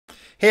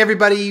Hey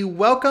everybody,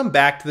 welcome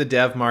back to the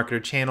Dev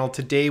Marketer channel.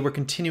 Today we're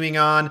continuing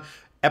on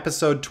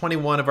episode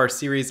 21 of our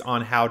series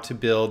on how to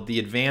build the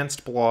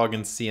advanced blog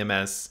and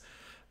CMS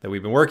that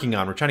we've been working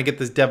on. We're trying to get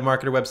this Dev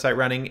Marketer website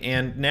running,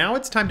 and now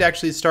it's time to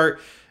actually start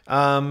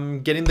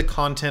getting the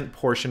content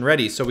portion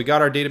ready. So we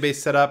got our database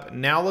set up.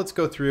 Now let's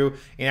go through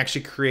and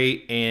actually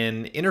create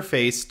an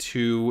interface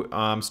to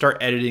start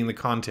editing the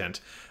content.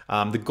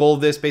 The goal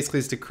of this basically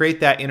is to create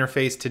that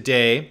interface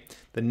today.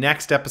 The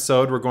next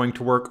episode, we're going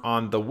to work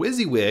on the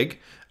WYSIWYG.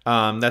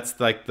 That's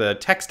like the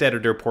text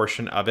editor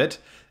portion of it.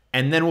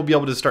 And then we'll be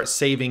able to start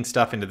saving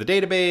stuff into the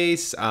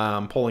database,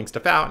 pulling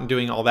stuff out, and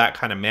doing all that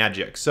kind of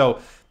magic.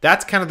 So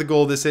that's kind of the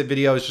goal of this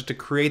video, is just to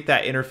create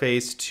that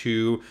interface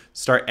to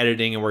start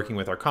editing and working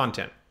with our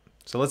content.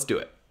 So let's do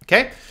it.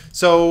 Okay,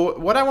 so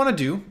what I want to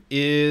do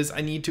is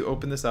I need to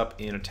open this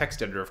up in a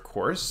text editor, of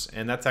course,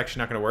 and that's actually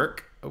not going to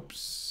work.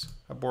 Oops,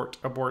 abort.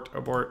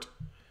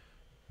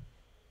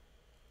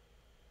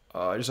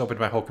 I just opened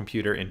my whole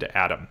computer into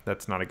Atom.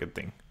 That's not a good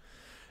thing.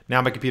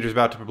 Now my computer's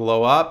about to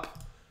blow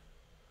up.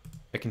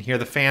 I can hear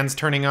the fans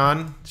turning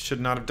on. Should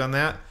not have done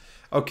that.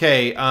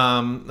 Okay,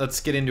 let's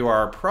get into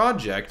our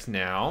project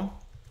now.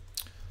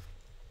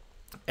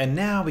 And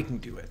now we can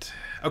do it.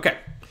 Okay,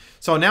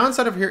 so now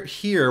inside of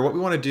here, what we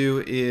want to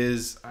do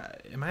is,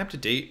 am I up to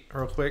date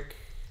real quick?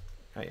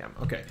 I am,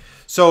 okay.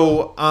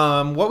 So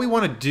what we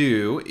want to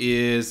do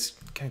is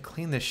kind of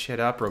clean this shit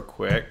up real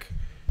quick.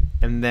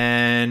 And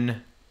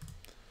then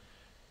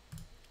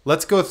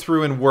let's go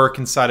through and work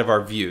inside of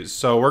our views.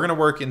 So we're going to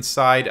work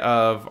inside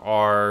of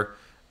our,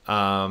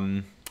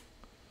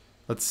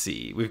 let's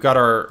see, we've got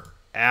our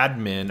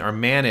admin, our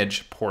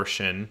manage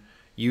portion,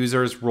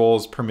 users,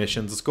 roles,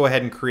 permissions. Let's go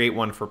ahead and create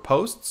one for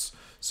posts.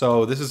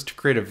 So this is to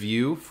create a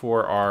view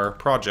for our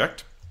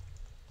project.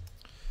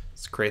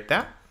 Let's create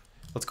that.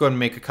 Let's go ahead and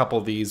make a couple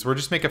of these. We'll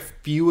just make a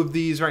few of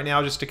these right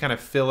now just to kind of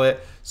fill it.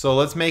 So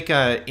let's make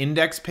an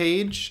index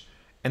page,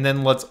 and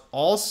then let's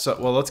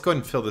also, well, let's go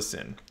ahead and fill this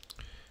in.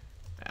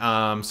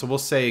 So we'll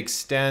say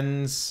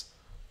extends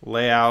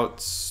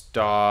layouts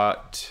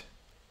dot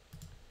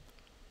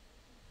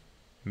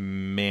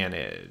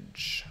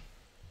manage.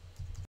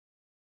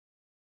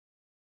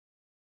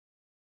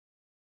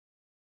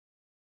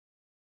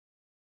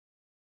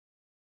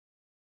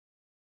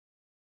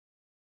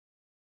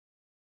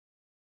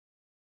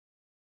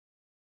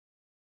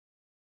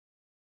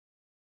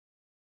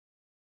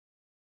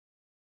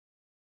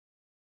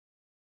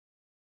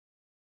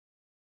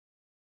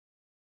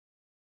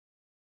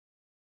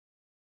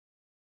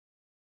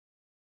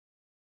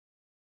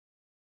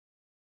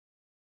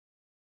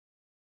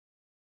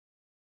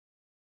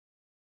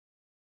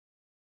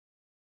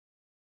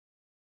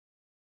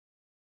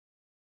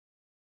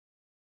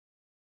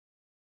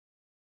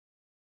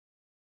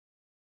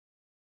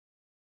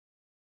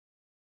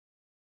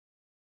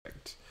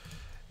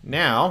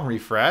 Now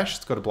refresh,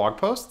 let's go to blog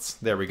posts.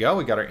 There we go,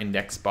 we got our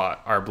index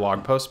bot, our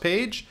blog post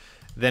page.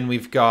 Then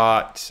we've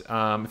got,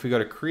 if we go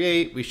to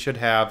create, we should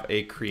have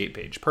a create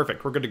page.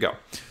 Perfect, we're good to go.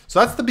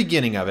 So that's the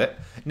beginning of it.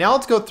 Now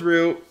let's go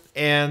through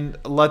and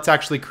let's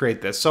actually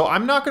create this. So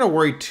I'm not gonna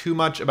worry too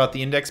much about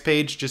the index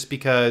page just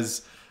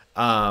because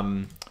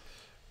we'll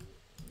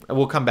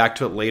come back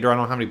to it later. I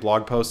don't have any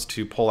blog posts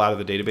to pull out of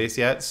the database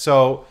yet.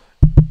 So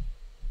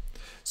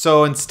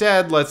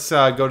instead, let's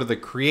go to the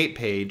create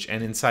page,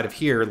 and inside of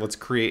here, let's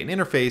create an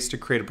interface to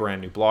create a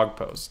brand new blog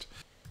post.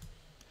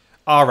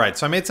 All right,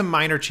 so I made some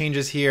minor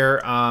changes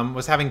here.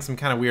 Was having some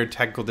kind of weird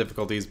technical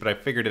difficulties, but I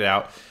figured it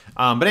out.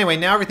 But anyway,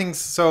 now everything's,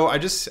 so I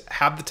just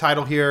have the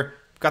title here,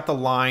 got the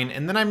line,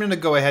 and then I'm gonna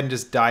go ahead and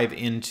just dive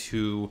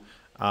into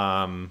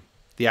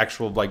the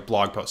actual like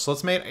blog post. So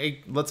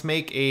let's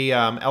make a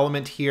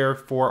element here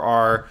for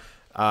our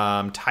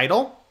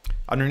title.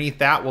 Underneath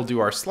that, we'll do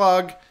our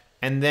slug.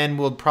 And then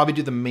we'll probably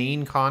do the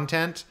main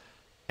content,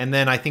 and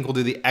then I think we'll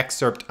do the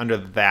excerpt under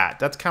that.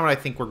 That's kind of what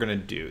I think we're gonna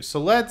do. So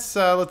let's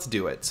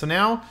do it. So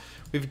now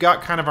we've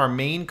got kind of our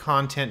main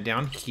content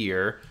down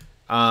here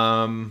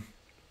underneath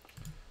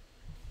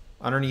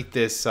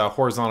this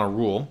horizontal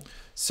rule.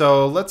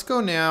 So let's go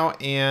now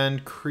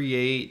and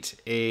create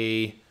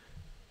a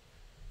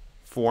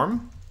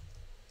form.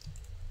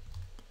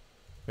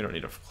 We don't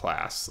need a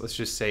class. Let's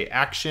just say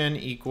action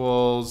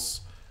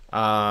equals,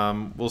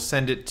 we'll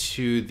send it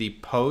to the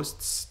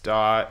posts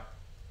dot,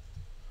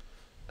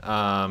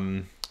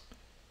 so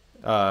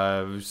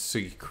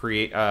you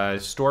create a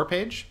store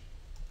page.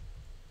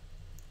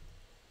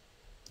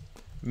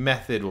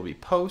 Method will be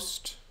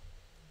post.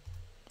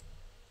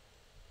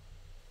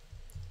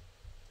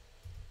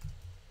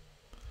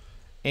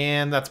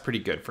 And that's pretty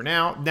good for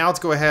now. Now let's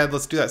go ahead,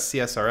 let's do that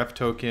CSRF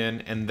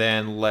token, and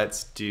then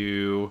let's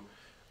do,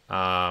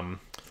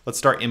 let's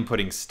start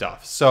inputting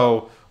stuff.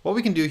 So what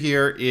we can do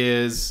here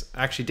is,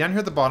 actually down here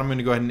at the bottom, I'm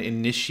gonna go ahead and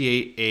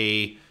initiate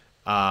a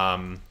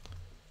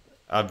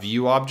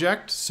view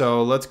object.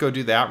 So let's go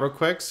do that real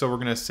quick. So we're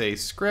gonna say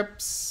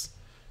scripts,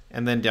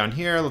 and then down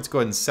here, let's go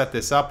ahead and set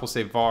this up. We'll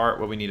say var,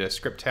 well, we need a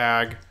script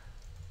tag.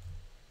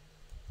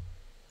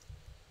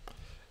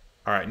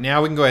 All right,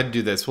 now we can go ahead and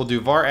do this. We'll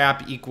do var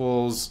app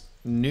equals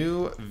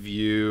new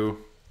view,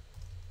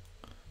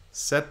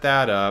 set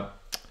that up.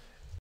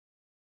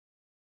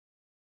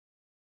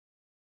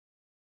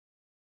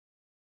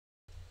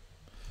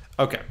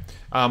 Okay,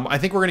 I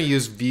think we're going to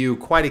use view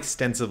quite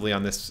extensively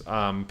on this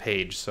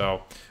page,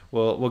 so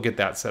we'll get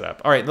that set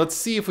up. All right, let's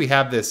see if we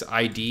have this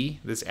ID,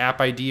 this app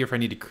ID, or if I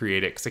need to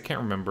create it, because I can't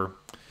remember.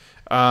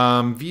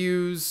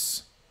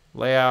 Views,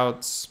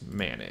 layouts,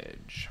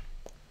 manage.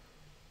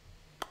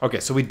 Okay,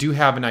 so we do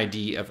have an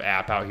ID of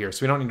app out here,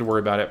 so we don't need to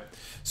worry about it.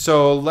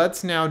 So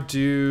let's now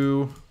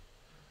do,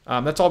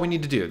 that's all we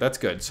need to do. That's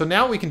good. So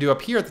now what we can do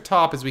up here at the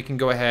top is we can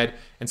go ahead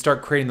and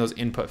start creating those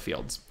input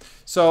fields.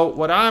 So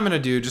what I'm going to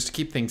do, just to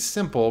keep things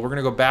simple, we're going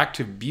to go back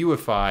to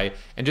Viewify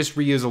and just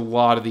reuse a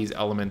lot of these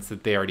elements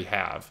that they already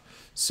have.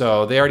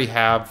 So they already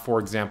have, for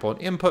example, an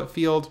input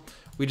field.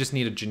 We just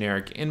need a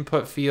generic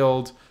input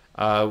field.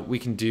 We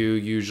can do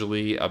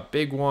usually a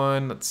big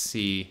one. Let's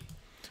see.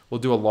 We'll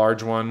do a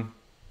large one.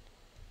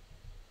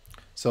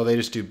 So they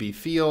just do B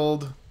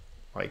field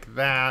like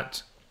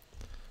that.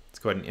 Let's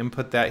go ahead and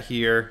input that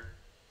here.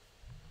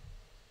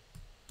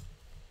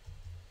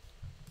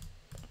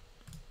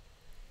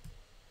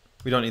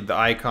 We don't need the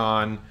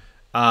icon.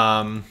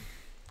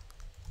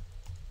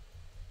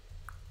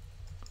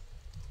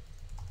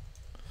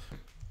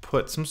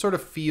 Put some sort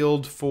of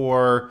field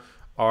for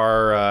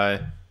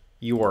our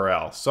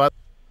URL. So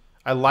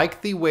I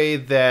like the way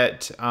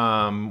that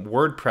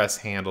WordPress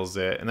handles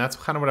it, and that's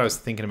kind of what I was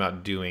thinking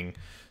about doing.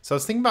 So I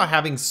was thinking about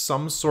having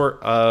some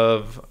sort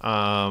of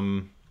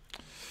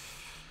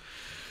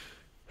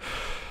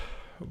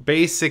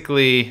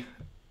basically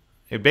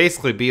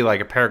be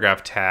like a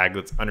paragraph tag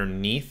that's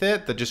underneath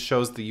it that just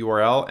shows the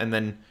URL and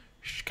then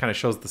kind of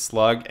shows the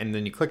slug, and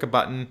then you click a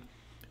button,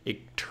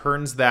 it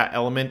turns that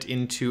element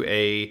into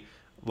a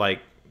like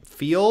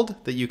field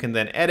that you can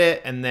then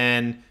edit, and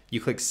then you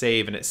click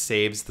save and it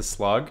saves the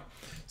slug.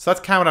 So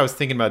that's kind of what I was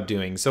thinking about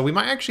doing. So we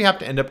might actually have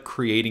to end up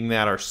creating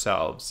that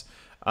ourselves.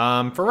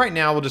 For right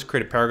now, we'll just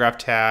create a paragraph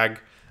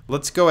tag.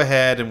 Let's go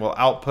ahead and we'll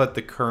output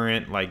the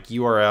current like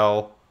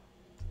URL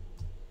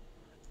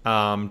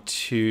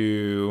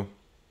to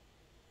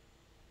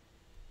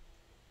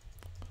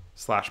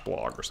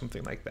 /blog or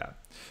something like that.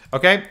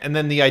 Okay, and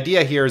then the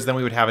idea here is then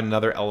we would have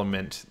another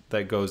element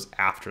that goes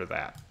after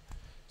that.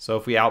 So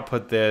if we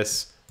output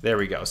this, there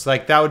we go. So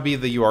like that would be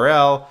the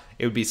URL.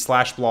 It would be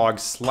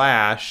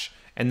 /blog/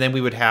 and then we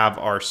would have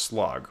our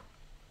slug.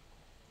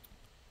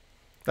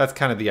 That's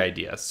kind of the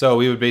idea. So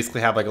we would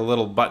basically have like a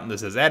little button that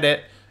says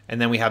edit, and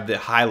then we have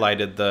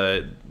highlighted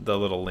the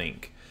little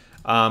link.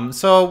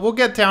 So we'll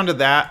get down to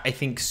that, I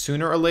think,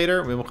 sooner or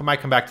later. We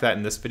might come back to that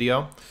in this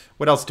video.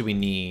 What else do we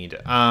need?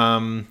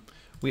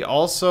 We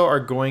also are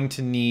going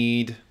to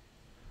need,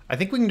 I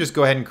think we can just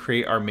go ahead and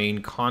create our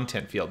main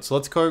content field. So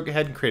let's go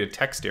ahead and create a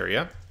text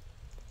area.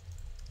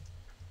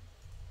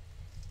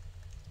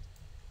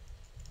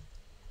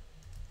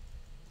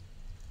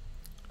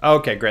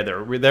 Okay, great.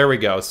 There we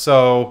go.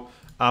 So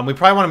we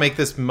probably want to make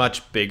this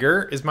much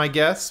bigger is my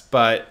guess,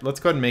 but let's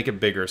go ahead and make it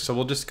bigger. So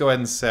we'll just go ahead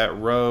and set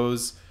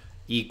rows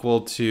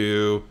equal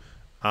to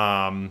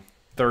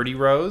 30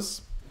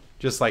 rows,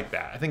 just like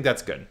that. I think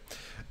that's good.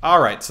 All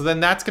right, so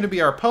then that's going to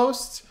be our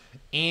post,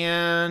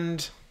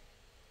 and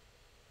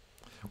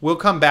we'll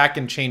come back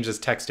and change this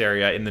text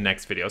area in the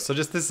next video. So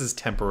just this is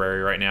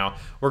temporary right now.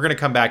 We're going to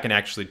come back and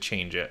actually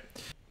change it.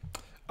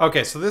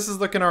 Okay, so this is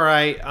looking all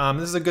right.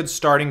 This is a good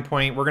starting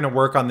point. We're going to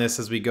work on this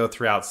as we go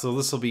throughout, so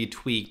this will be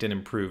tweaked and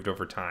improved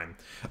over time.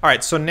 All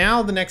right, so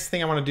now the next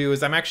thing I want to do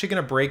is I'm actually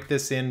going to break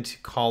this into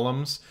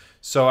columns.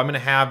 So I'm going to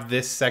have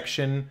this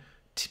section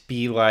to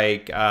be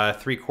like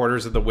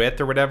 3/4 of the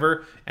width or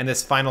whatever, and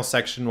this final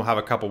section will have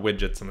a couple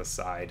widgets on the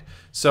side.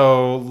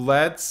 So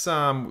let's,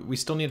 we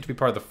still need it to be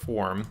part of the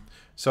form.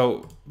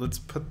 So let's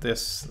put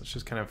this, let's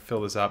just kind of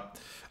fill this up.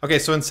 Okay,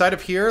 so inside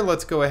of here,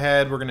 let's go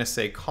ahead, we're gonna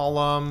say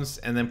columns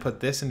and then put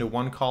this into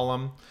one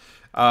column.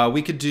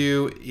 We could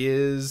do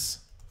is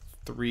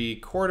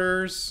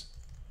 3/4,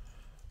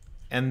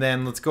 and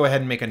then let's go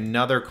ahead and make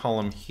another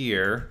column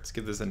here. Let's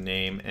give this a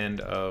name, end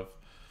of.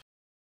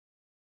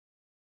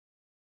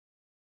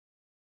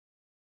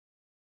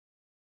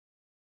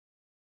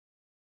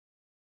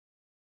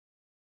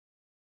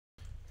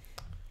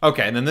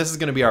 Okay, and then this is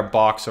gonna be our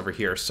box over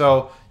here.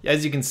 So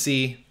as you can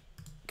see,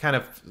 kind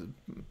of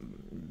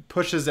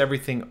pushes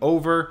everything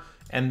over,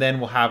 and then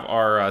we'll have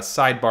our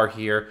sidebar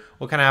here.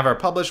 We'll kind of have our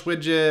publish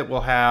widget,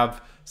 we'll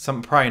have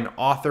probably an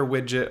author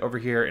widget over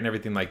here and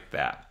everything like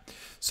that.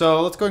 So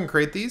let's go ahead and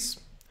create these.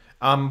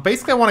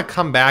 Basically I want to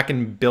come back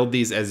and build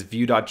these as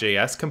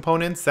view.js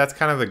components. That's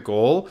kind of the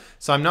goal.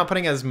 So I'm not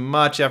putting as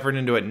much effort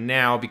into it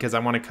now because I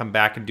want to come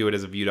back and do it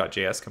as a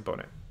view.js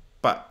component.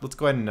 But let's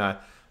go ahead and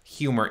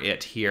humor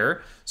it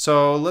here.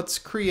 So let's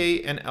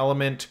create an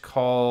element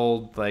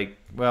called like,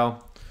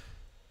 well,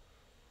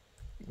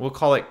 we'll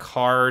call it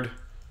card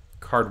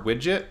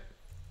widget,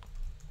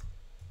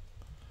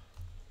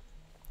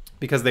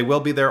 because they will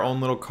be their own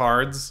little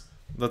cards.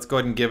 Let's go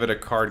ahead and give it a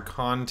card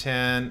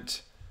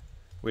content,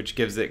 which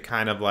gives it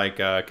kind of like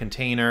a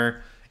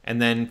container.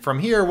 And then from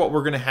here, what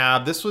we're going to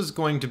have, this was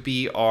going to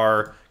be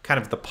our kind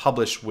of the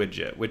publish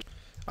widget.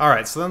 All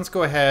right, so let's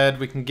go ahead.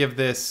 We can give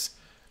this,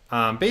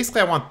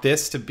 basically I want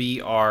this to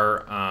be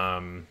our,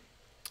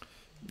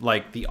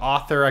 like the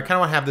author. I kind of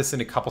want to have this in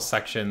a couple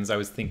sections. I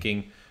was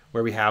thinking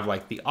where we have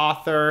like the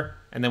author,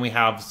 and then we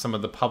have some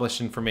of the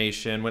published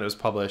information when it was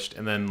published,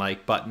 and then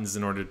like buttons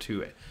in order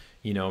to,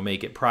 you know,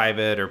 make it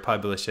private or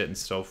publish it and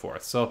so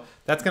forth. So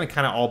that's going to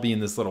kind of all be in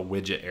this little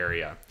widget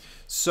area.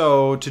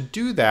 So to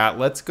do that,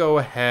 let's go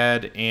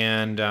ahead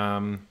and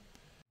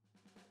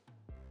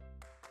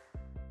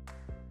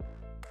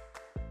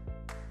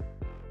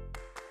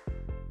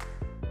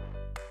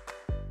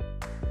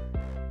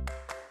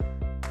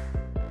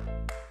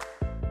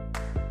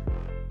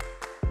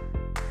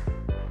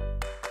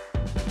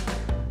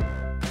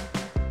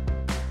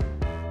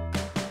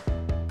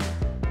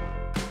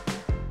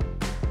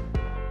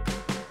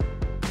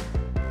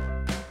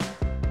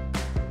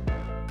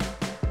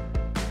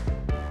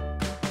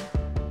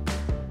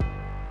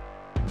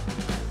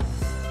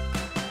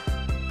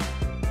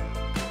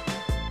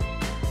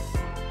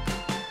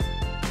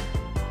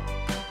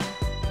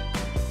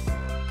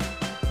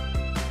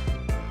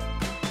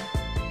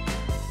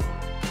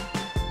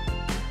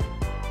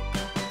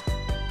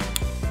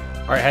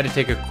all right, I had to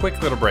take a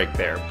quick little break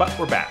there, but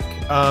we're back.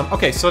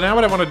 Okay, so now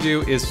what I want to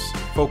do is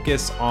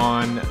focus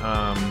on,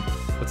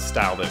 let's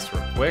style this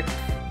real quick.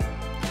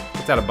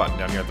 Let's add a button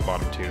down here at the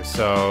bottom too.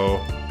 So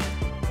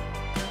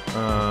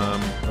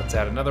let's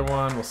add another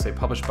one. We'll say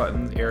publish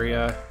buttons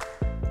area.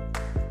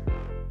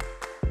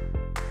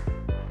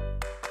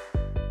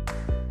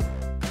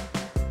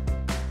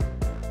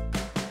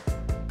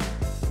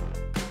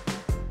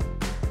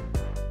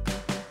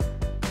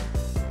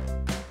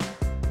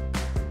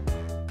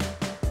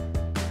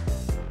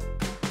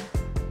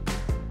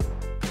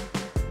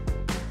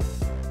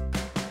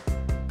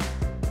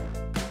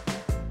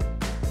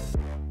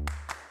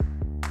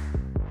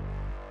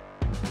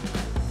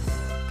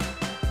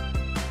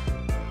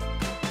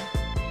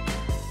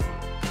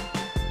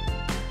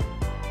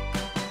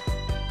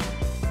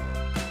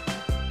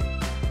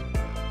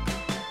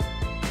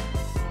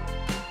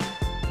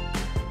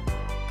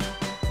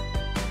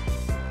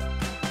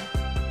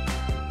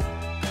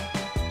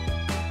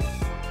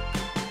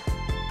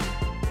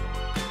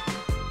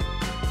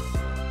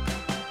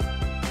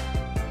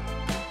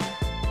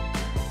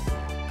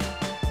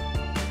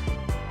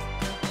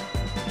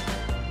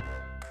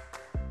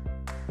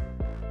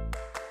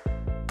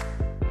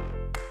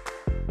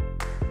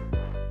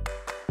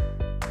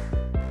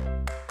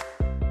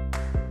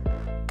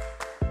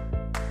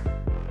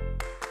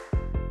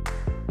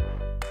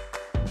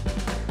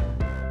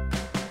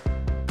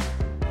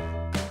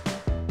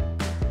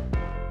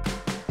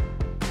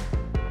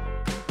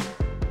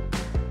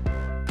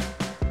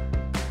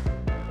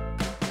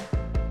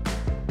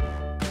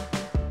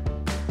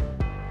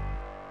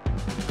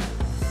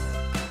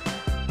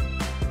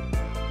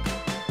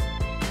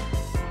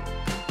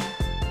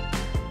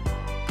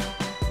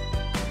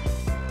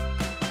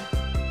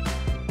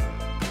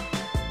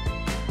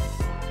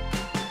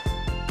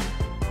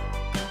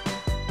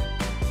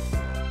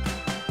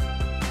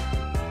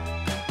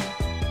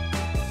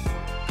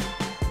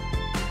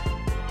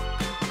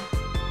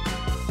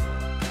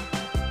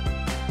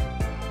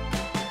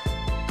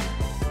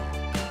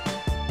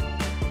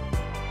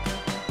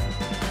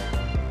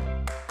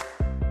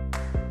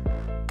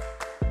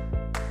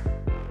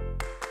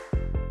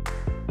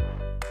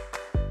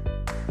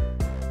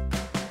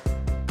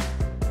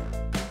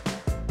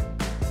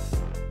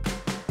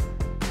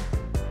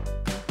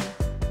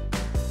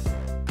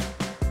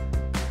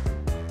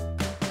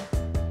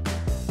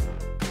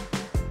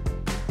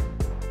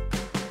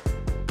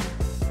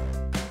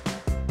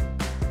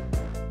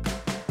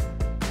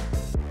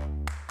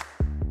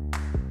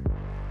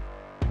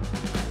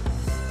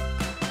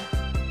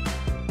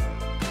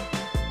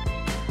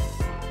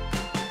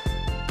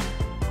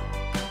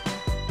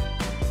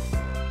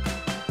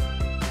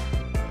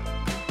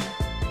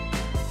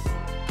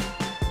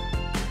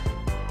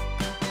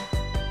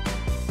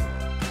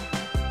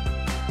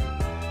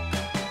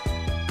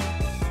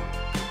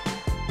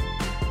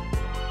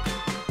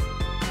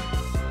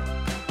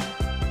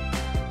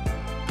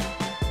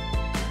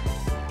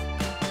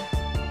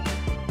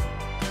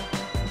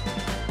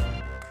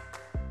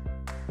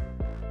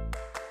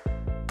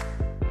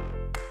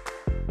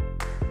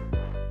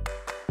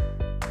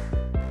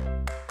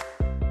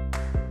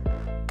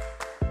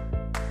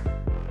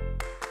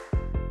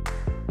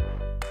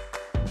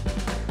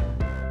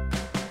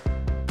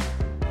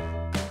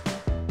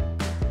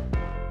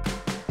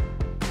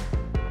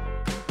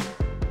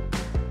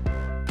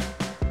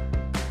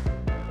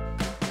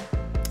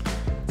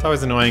 It's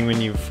always annoying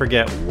when you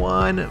forget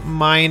one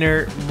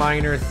minor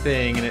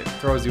thing and it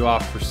throws you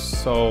off for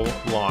so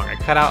long. I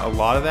cut out a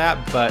lot of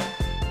that, but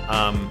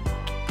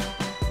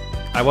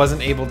I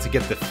wasn't able to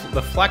get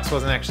the flex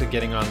wasn't actually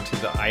getting onto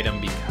the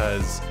item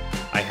because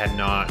I had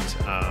not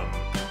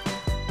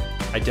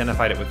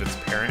identified it with its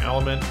parent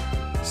element,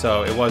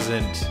 so it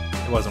wasn't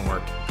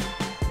working.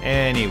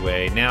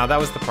 Anyway, now that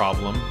was the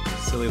problem.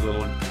 silly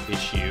little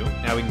issue.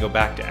 Now we can go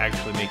back to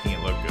actually making it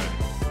look good.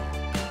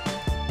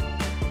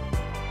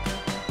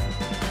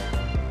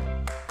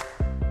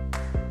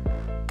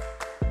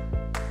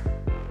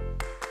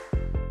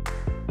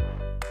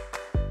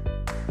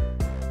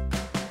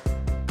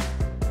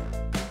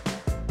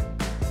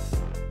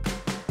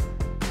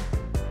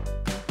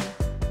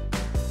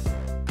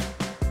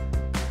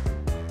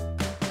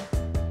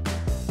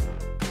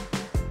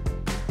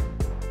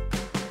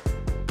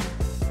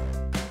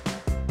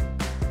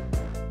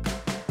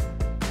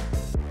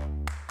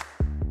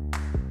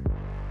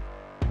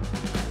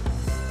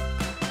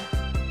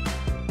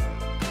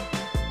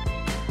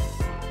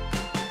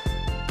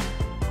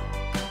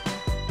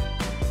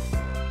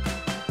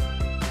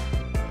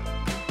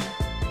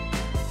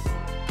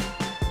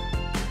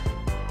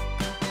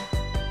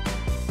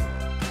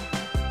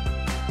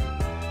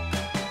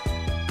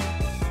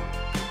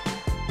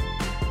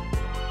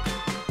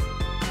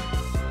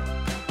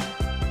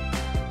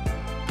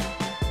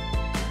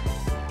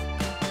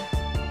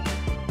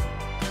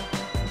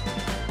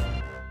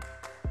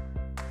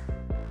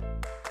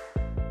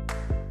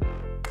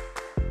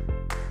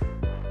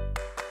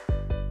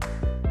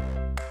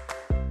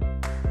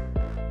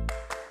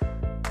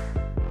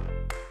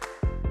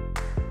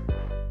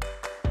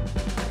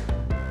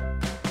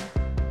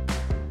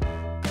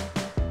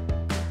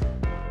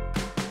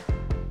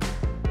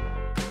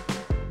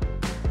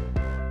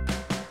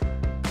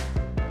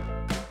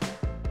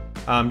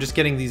 Just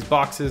getting these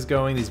boxes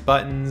going, these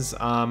buttons.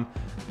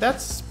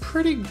 That's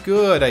pretty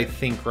good, I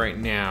think, right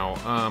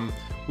now.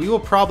 We will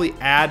probably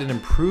add and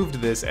improve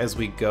this as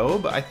we go,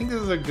 but I think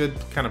this is a good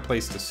kind of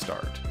place to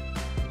start.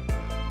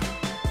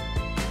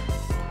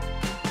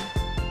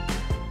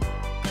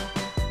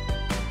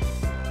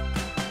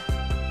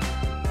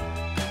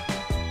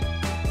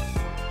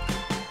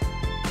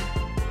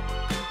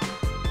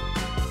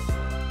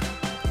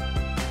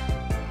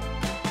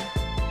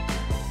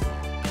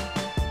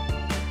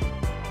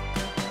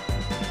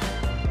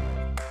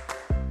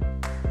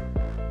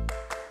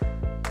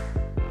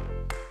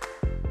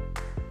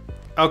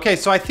 Okay,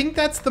 so I think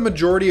that's the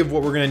majority of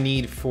what we're gonna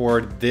need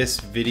for this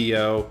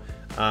video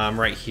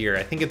right here.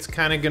 I think it's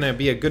kind of gonna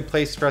be a good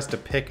place for us to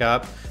pick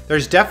up.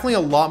 There's definitely a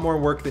lot more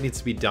work that needs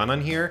to be done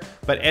on here,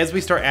 but as we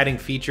start adding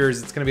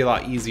features, it's gonna be a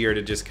lot easier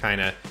to just kind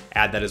of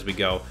add that as we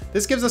go.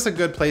 This gives us a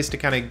good place to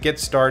kind of get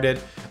started.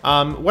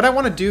 What I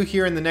wanna do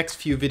here in the next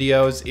few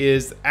videos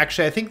is,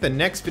 actually I think the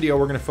next video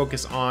we're gonna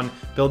focus on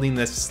building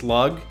this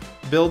slug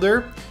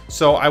builder.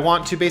 So I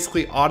want to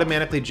basically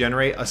automatically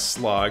generate a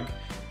slug,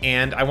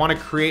 and I want to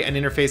create an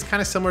interface kind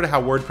of similar to how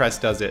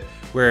WordPress does it,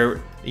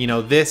 where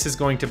this is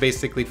going to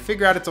basically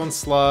figure out its own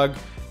slug,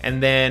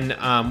 and then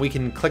we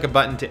can click a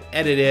button to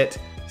edit it,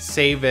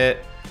 save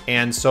it,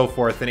 and so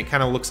forth, and it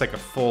kind of looks like a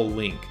full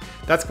link.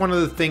 That's one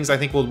of the things I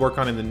think we'll work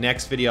on in the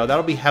next video.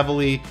 That'll be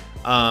heavily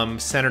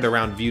centered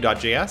around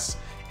Vue.js.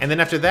 And then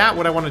after that,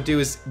 what I want to do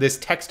is this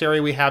text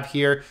area we have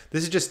here,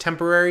 this is just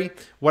temporary.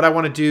 What I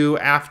want to do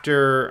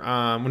after,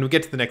 when we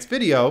get to the next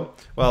video,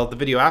 well, the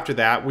video after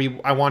that,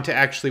 I want to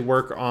actually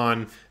work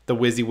on the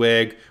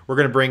WYSIWYG. We're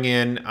going to bring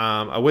in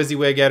a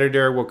WYSIWYG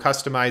editor. We'll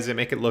customize it,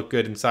 make it look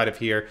good inside of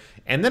here.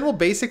 And then we'll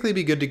basically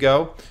be good to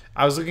go.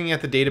 I was looking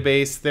at the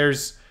database.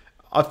 There's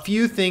a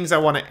few things I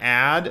want to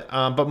add,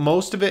 but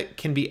most of it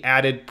can be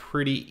added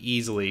pretty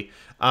easily.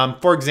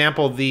 For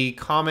example, the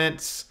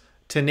comments,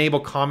 to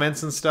enable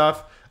comments and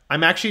stuff,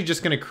 I'm actually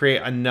just going to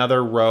create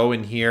another row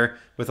in here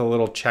with a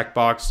little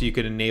checkbox so you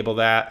could enable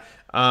that.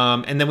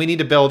 And then we need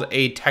to build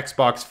a text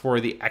box for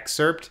the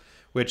excerpt,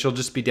 which will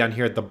just be down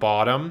here at the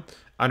bottom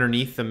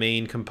underneath the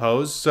main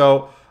compose.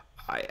 So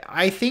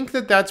I think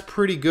that that's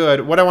pretty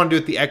good. What I want to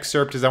do with the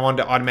excerpt is I want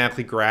to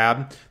automatically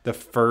grab the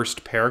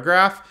first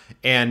paragraph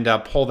and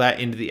pull that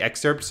into the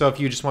excerpt. So if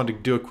you just wanted to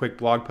do a quick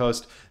blog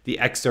post, the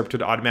excerpt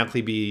would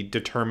automatically be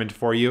determined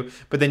for you,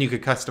 but then you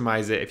could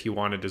customize it if you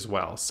wanted as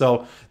well.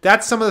 So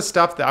that's some of the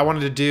stuff that I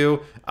wanted to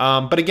do.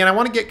 But again, I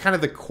want to get kind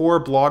of the core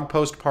blog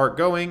post part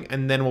going,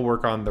 and then we'll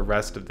work on the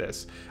rest of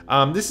this.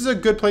 This is a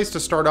good place to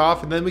start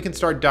off, and then we can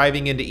start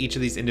diving into each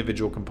of these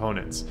individual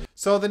components.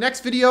 So the next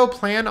video,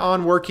 plan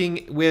on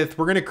working with,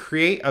 we're going to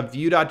create a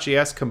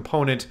Vue.js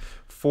component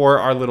for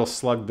our little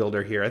slug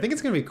builder here. I think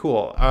it's going to be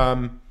cool.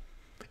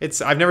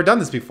 I've never done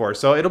this before,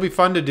 so it'll be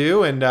fun to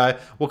do, and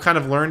we'll kind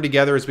of learn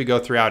together as we go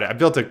throughout it. I've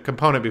built a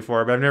component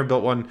before, but I've never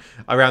built one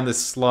around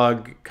this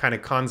slug kind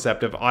of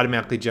concept of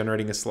automatically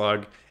generating a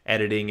slug,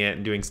 editing it,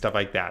 and doing stuff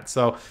like that.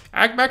 So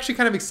I'm actually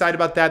kind of excited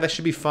about that. That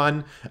should be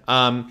fun.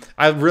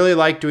 I really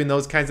like doing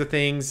those kinds of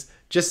things.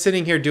 Just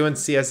sitting here doing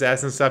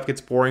CSS and stuff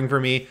gets boring for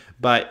me,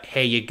 but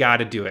hey, you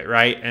gotta do it,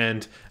 right?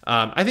 And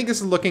I think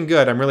this is looking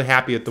good. I'm really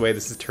happy with the way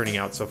this is turning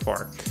out so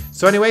far.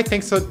 So anyway,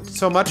 thanks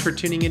so much for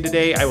tuning in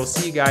today. I will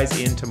see you guys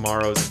in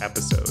tomorrow's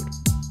episode.